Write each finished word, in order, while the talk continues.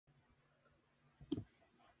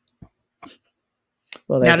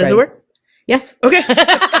Well, now does it work? Yes. Okay.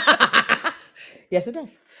 Yes, it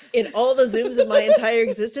does. In all the Zooms of my entire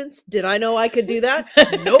existence, did I know I could do that?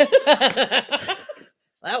 Nope.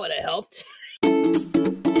 That would have helped.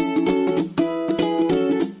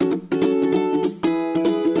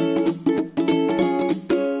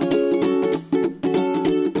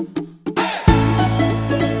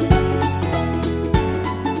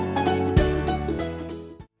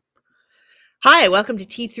 Hi, welcome to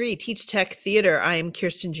T3 Teach Tech Theater. I am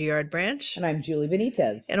Kirsten Giard-Branch. And I'm Julie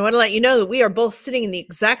Benitez. And I want to let you know that we are both sitting in the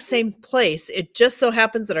exact same place. It just so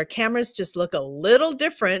happens that our cameras just look a little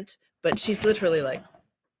different, but she's literally like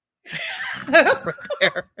right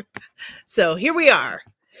there. So here we are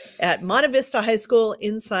at Monte Vista High School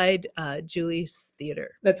inside Julie's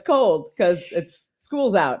theater. That's cold because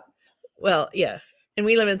school's out. Well, yeah. And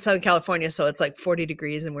we live in Southern California, so it's like 40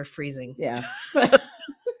 degrees and we're freezing. Yeah.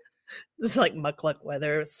 This is like muckluck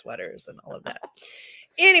weather, sweaters and all of that.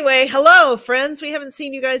 Anyway, hello, friends. We haven't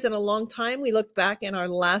seen you guys in a long time. We looked back and our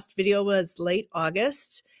last video was late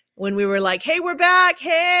August when we were like, hey, we're back.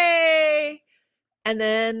 Hey. And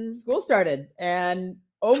then school started and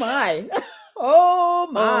oh my. Oh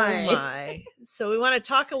my. Oh my. So we want to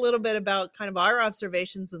talk a little bit about kind of our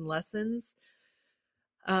observations and lessons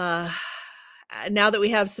now that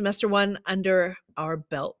we have semester one under our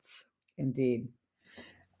belts. Indeed.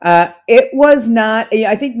 It was not,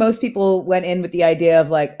 I think most people went in with the idea of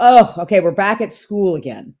like, oh, okay, we're back at school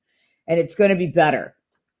again and it's going to be better.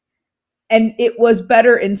 And it was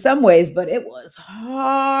better in some ways, but it was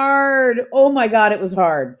hard. Oh my God, it was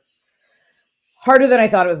hard. Harder than I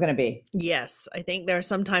thought it was going to be. Yes. I think there are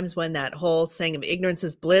some times when that whole saying of ignorance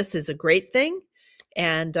is bliss is a great thing,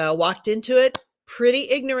 and walked into it pretty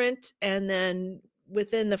ignorant. And then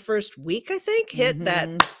within the first week, I think, hit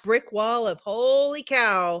that brick wall of holy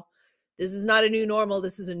cow, this is not a new normal.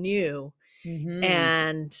 This is a new.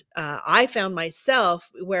 And I found myself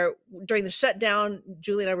where during the shutdown,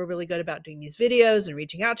 Julie and I were really good about doing these videos and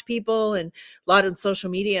reaching out to people and a lot of social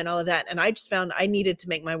media and all of that. And I just found I needed to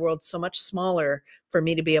make my world so much smaller for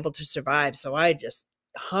me to be able to survive. So I just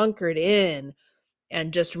hunkered in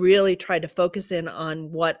and just really tried to focus in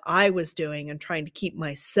on what I was doing and trying to keep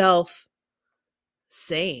myself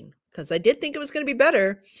sane, because I did think it was going to be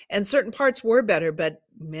better and certain parts were better, but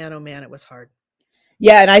man, oh man, it was hard.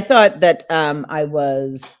 Yeah. And I thought that I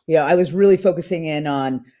was really focusing in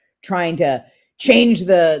on trying to change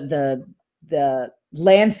the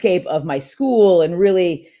landscape of my school and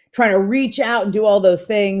really trying to reach out and do all those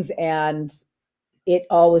things. And it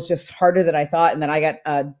all was just harder than I thought. And then I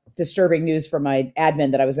got disturbing news from my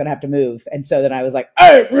admin that I was going to have to move. And so then I was like,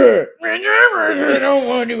 I don't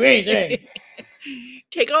want to do anything.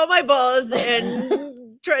 Take all my balls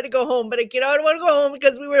and try to go home, but I don't want to go home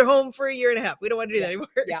because we were home for a year and a half. We don't want to do that anymore.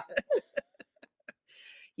 Yeah.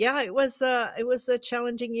 Yeah, it was a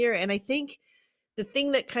challenging year. And I think the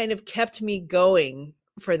thing that kind of kept me going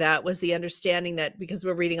for that was the understanding that because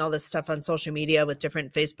we're reading all this stuff on social media with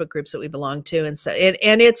different Facebook groups that we belong to. And so,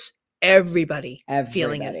 and it's everybody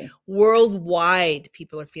feeling it worldwide.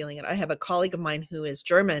 People are feeling it. I have a colleague of mine who is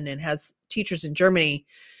German and has teachers in Germany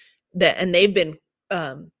and they've been,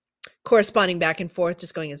 corresponding back and forth,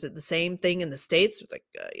 just going, is it the same thing in the States? It's like,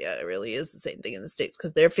 yeah, it really is the same thing in the States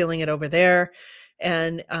because they're feeling it over there.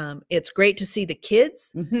 And it's great to see the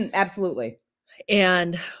kids. Absolutely.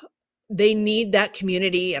 And they need that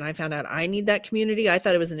community. And I found out I need that community. I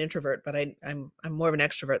thought I was an introvert, but I'm more of an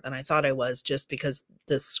extrovert than I thought I was, just because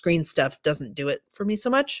the screen stuff doesn't do it for me so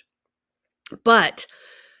much. But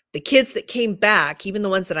the kids that came back, even the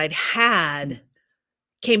ones that I'd had,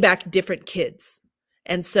 came back different kids.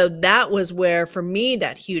 And so that was where, for me,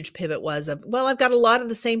 that huge pivot was of, well, I've got a lot of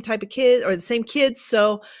the same type of kids or the same kids,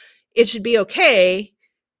 so it should be okay.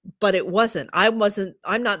 But it wasn't. I'm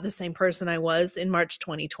not the same person I was in March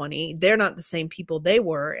 2020. They're not the same people they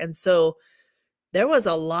were. And so there was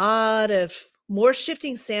a lot of more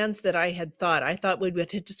shifting sands that I had thought. I thought we would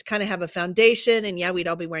just kind of have a foundation and yeah, we'd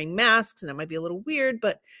all be wearing masks and it might be a little weird,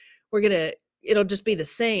 but it'll just be the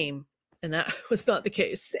same. And that was not the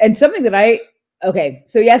case. And something that okay,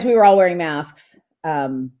 so yes, we were all wearing masks.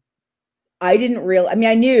 I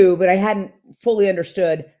knew, but I hadn't fully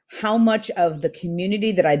understood how much of the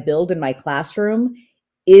community that I build in my classroom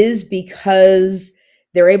is because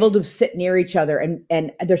they're able to sit near each other.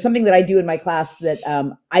 And there's something that I do in my class that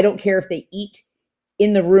I don't care if they eat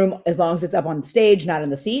in the room as long as it's up on stage, not in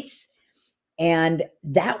the seats. And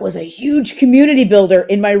that was a huge community builder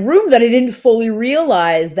in my room that I didn't fully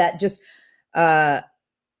realize, that just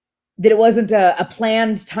that it wasn't a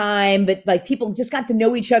planned time, but like people just got to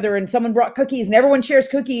know each other and someone brought cookies and everyone shares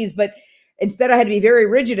cookies, but instead I had to be very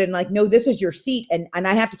rigid and like, no, this is your seat. And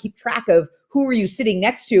I have to keep track of who are you sitting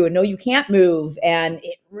next to, and no, you can't move. And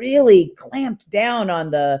it really clamped down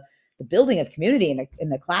on the building of community in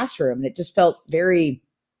the classroom. And it just felt very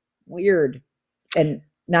weird and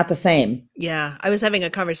not the same. Yeah. I was having a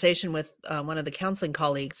conversation with one of the counseling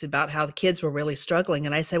colleagues about how the kids were really struggling.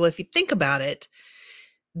 And I said, well, if you think about it,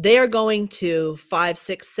 they are going to 5,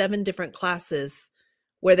 6, 7 different classes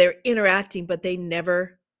where they're interacting, but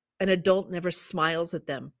an adult never smiles at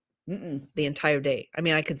them the entire day. I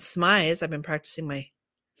mean, I could smize. I've been practicing my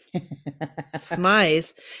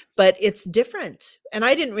smize, but it's different. And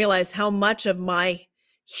I didn't realize how much of my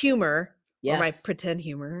humor or my pretend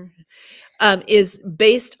humor is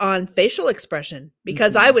based on facial expression,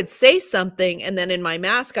 because I would say something and then in my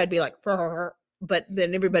mask, I'd be like, but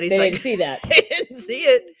then everybody's They like, didn't see that. they didn't see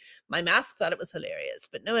it. My mask thought it was hilarious,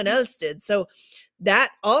 but no one else did. So that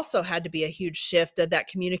also had to be a huge shift of that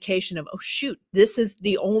communication of, oh, shoot, this is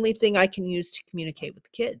the only thing I can use to communicate with the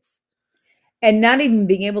kids. And not even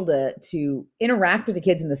being able to interact with the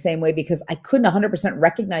kids in the same way, because I couldn't 100%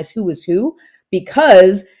 recognize who was who,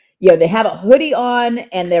 because they have a hoodie on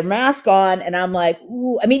and their mask on, and I'm like,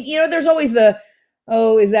 ooh. I mean, there's always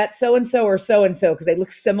oh, is that so-and-so or so-and-so, because they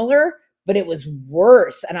look similar, but it was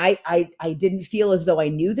worse. And I didn't feel as though I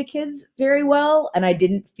knew the kids very well. And I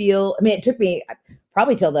didn't feel, I mean, it took me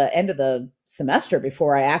probably till the end of the semester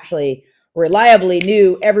before I actually reliably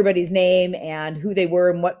knew everybody's name and who they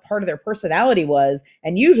were and what part of their personality was.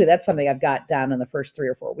 And usually that's something I've got down in the first 3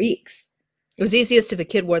 or 4 weeks. It was easiest if a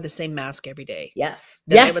kid wore the same mask every day. Yes.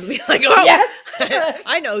 Then I would be like, oh, yes.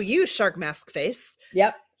 I know you, shark mask face.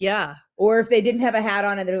 Yep. Yeah. Or if they didn't have a hat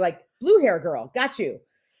on and they're like, blue hair girl, got you.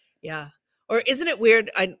 Yeah. Or isn't it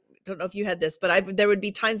weird? I don't know if you had this, but there would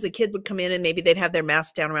be times the kid would come in and maybe they'd have their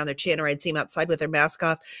mask down around their chin, or I'd see them outside with their mask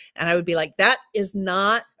off. And I would be like, that is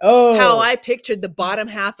not how I pictured the bottom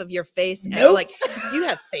half of your face. Nope. And like, you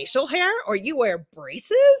have facial hair, or you wear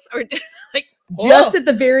braces, or like, just at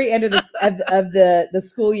the very end of the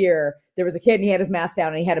school year, there was a kid and he had his mask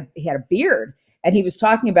down and he had a beard, and he was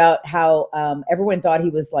talking about how everyone thought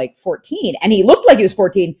he was like 14, and he looked like he was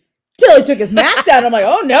 14 till he took his mask down. I'm like,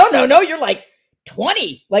 oh no, you're like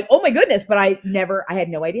 20. Like, oh my goodness. But I had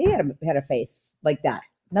no idea he had a face like that.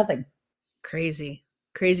 Nothing. Crazy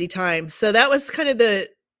time. So that was kind of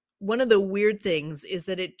one of the weird things, is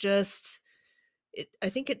that I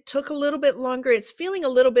think it took a little bit longer. It's feeling a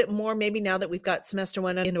little bit more, maybe now that we've got semester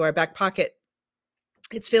 1 into our back pocket,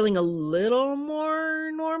 it's feeling a little more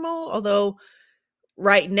normal. Although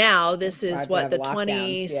right now, this is the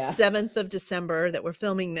 27th of December that we're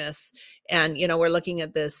filming this. And, we're looking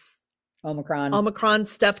at this Omicron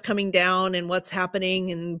stuff coming down and what's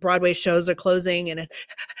happening, and Broadway shows are closing, and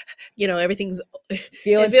everything's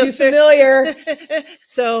feels too familiar.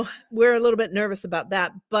 So we're a little bit nervous about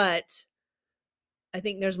that, but I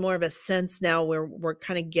think there's more of a sense now where we're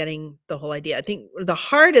kind of getting the whole idea. I think the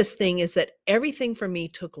hardest thing is that everything for me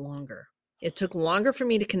took longer. It took longer for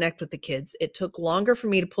me to connect with the kids. It took longer for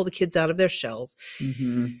me to pull the kids out of their shells.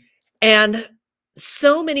 Mm-hmm. And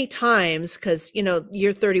so many times, because,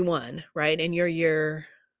 you're 31, right? And you're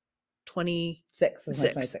 26.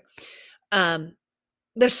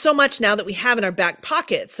 There's so much now that we have in our back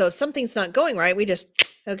pocket. So if something's not going right, we just,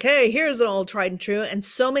 okay, here's an old tried and true. And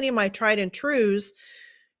so many of my tried and trues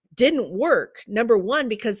didn't work. Number one,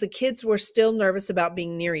 because the kids were still nervous about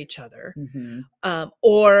being near each other,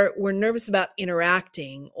 or were nervous about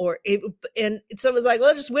interacting, and so it was like,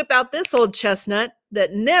 well, just whip out this old chestnut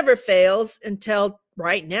that never fails until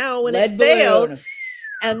right now when it failed.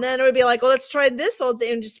 And then it would be like, well, let's try this old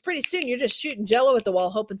thing. And just pretty soon you're just shooting jello at the wall,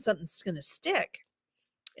 hoping something's going to stick.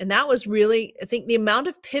 And that was really, I think, the amount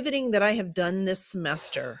of pivoting that I have done this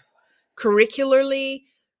semester, curricularly,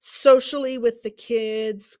 socially with the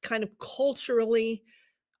kids, kind of culturally.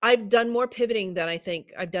 I've done more pivoting than I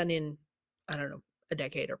think I've done in, I don't know, a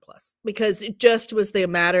decade or plus, because it just was the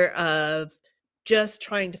matter of just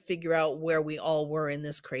trying to figure out where we all were in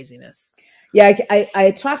this craziness. Yeah,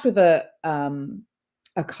 I talked with a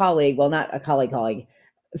colleague, well, not a colleague,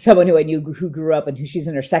 someone who I knew who grew up and who she's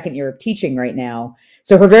in her second year of teaching right now.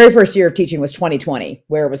 So her very first year of teaching was 2020,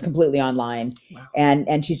 where it was completely online. Wow.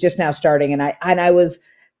 And she's just now starting. And I was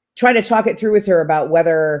trying to talk it through with her about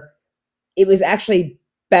whether it was actually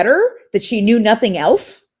better that she knew nothing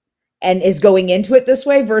else and is going into it this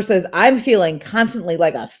way, versus I'm feeling constantly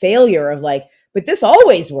like a failure of like, but this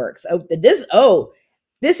always works.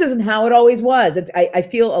 This isn't how it always was. I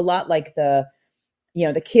feel a lot like the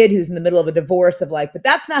kid who's in the middle of a divorce of like, but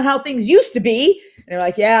that's not how things used to be. And they're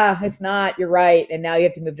like, yeah, it's not, you're right. And now you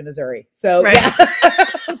have to move to Missouri. So right. Yeah,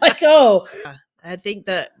 like, oh. I think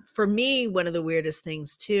that for me, one of the weirdest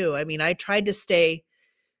things too, I mean, I tried to stay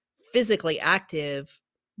physically active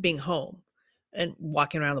being home and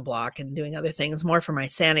walking around the block and doing other things more for my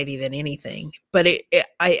sanity than anything. But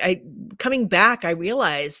I coming back, I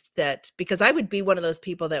realized that because I would be one of those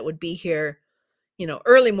people that would be here, you know,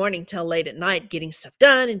 early morning till late at night, getting stuff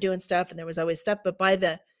done and doing stuff. And there was always stuff. But by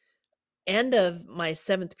the end of my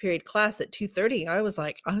 7th period class at 2:30, I was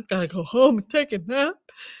like, I gotta go home and take a nap.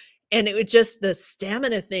 And it was just the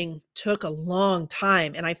stamina thing took a long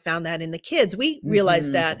time. And I found that in the kids. We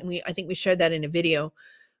realized Mhm. that, and I think we shared that in a video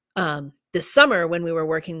this summer when we were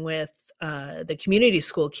working with the community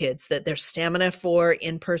school kids, that their stamina for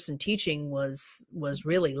in-person teaching was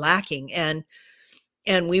really lacking. And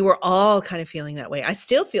we were all kind of feeling that way. I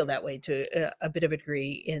still feel that way to a bit of a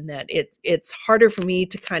degree, in that it's harder for me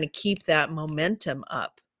to kind of keep that momentum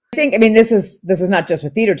up. I think, I mean, this is not just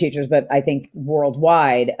with theater teachers, but I think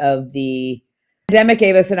worldwide, of the pandemic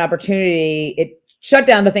gave us an opportunity. It shut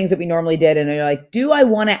down the things that we normally did. And you're like, do I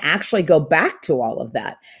want to actually go back to all of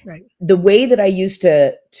that? Right. The way that I used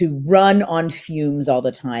to run on fumes all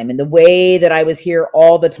the time, and the way that I was here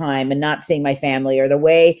all the time and not seeing my family, or the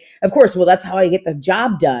way, of course, well, that's how I get the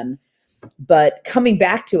job done. But coming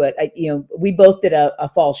back to it, we both did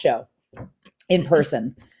a fall show in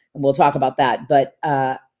person, and we'll talk about that. But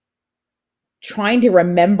trying to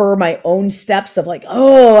remember my own steps of like,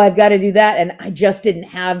 oh, I've got to do that. And I just didn't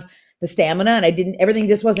have the stamina, and everything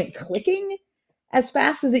just wasn't clicking as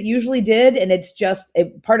fast as it usually did. And it's just,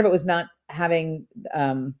 part of it was not having,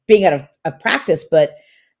 being out of practice. But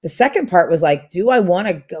the second part was like, do I want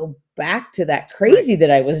to go back to that crazy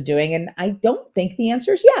that I was doing? And I don't think the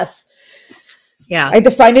answer is yes. Yeah. I had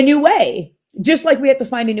to find a new way, just like we had to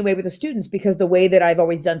find a new way with the students, because the way that I've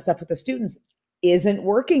always done stuff with the students isn't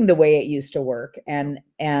working the way it used to work. And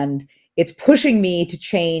it's pushing me to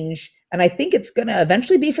change. And I think it's going to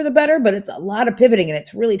eventually be for the better, but it's a lot of pivoting, and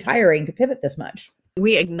it's really tiring to pivot this much.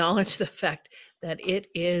 We acknowledge the fact that it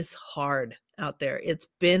is hard out there. It's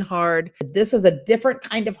been hard. This is a different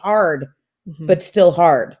kind of hard, but still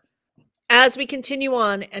hard. As we continue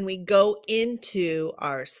on and we go into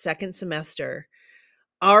our second semester,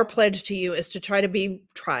 our pledge to you is to try to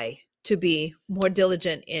be more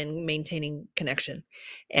diligent in maintaining connection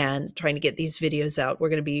and trying to get these videos out. We're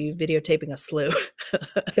going to be videotaping a slew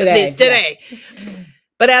today. Yeah.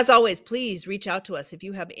 But as always, please reach out to us if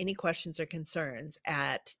you have any questions or concerns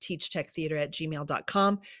at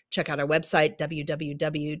teachtechtheater@gmail.com. Check out our website,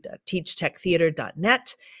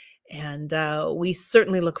 www.teachtechtheater.net. And we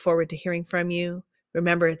certainly look forward to hearing from you.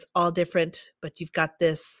 Remember, it's all different, but you've got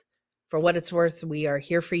this. For what it's worth, we are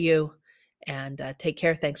here for you. And take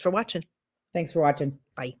care. Thanks for watching. Thanks for watching.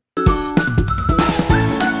 Bye.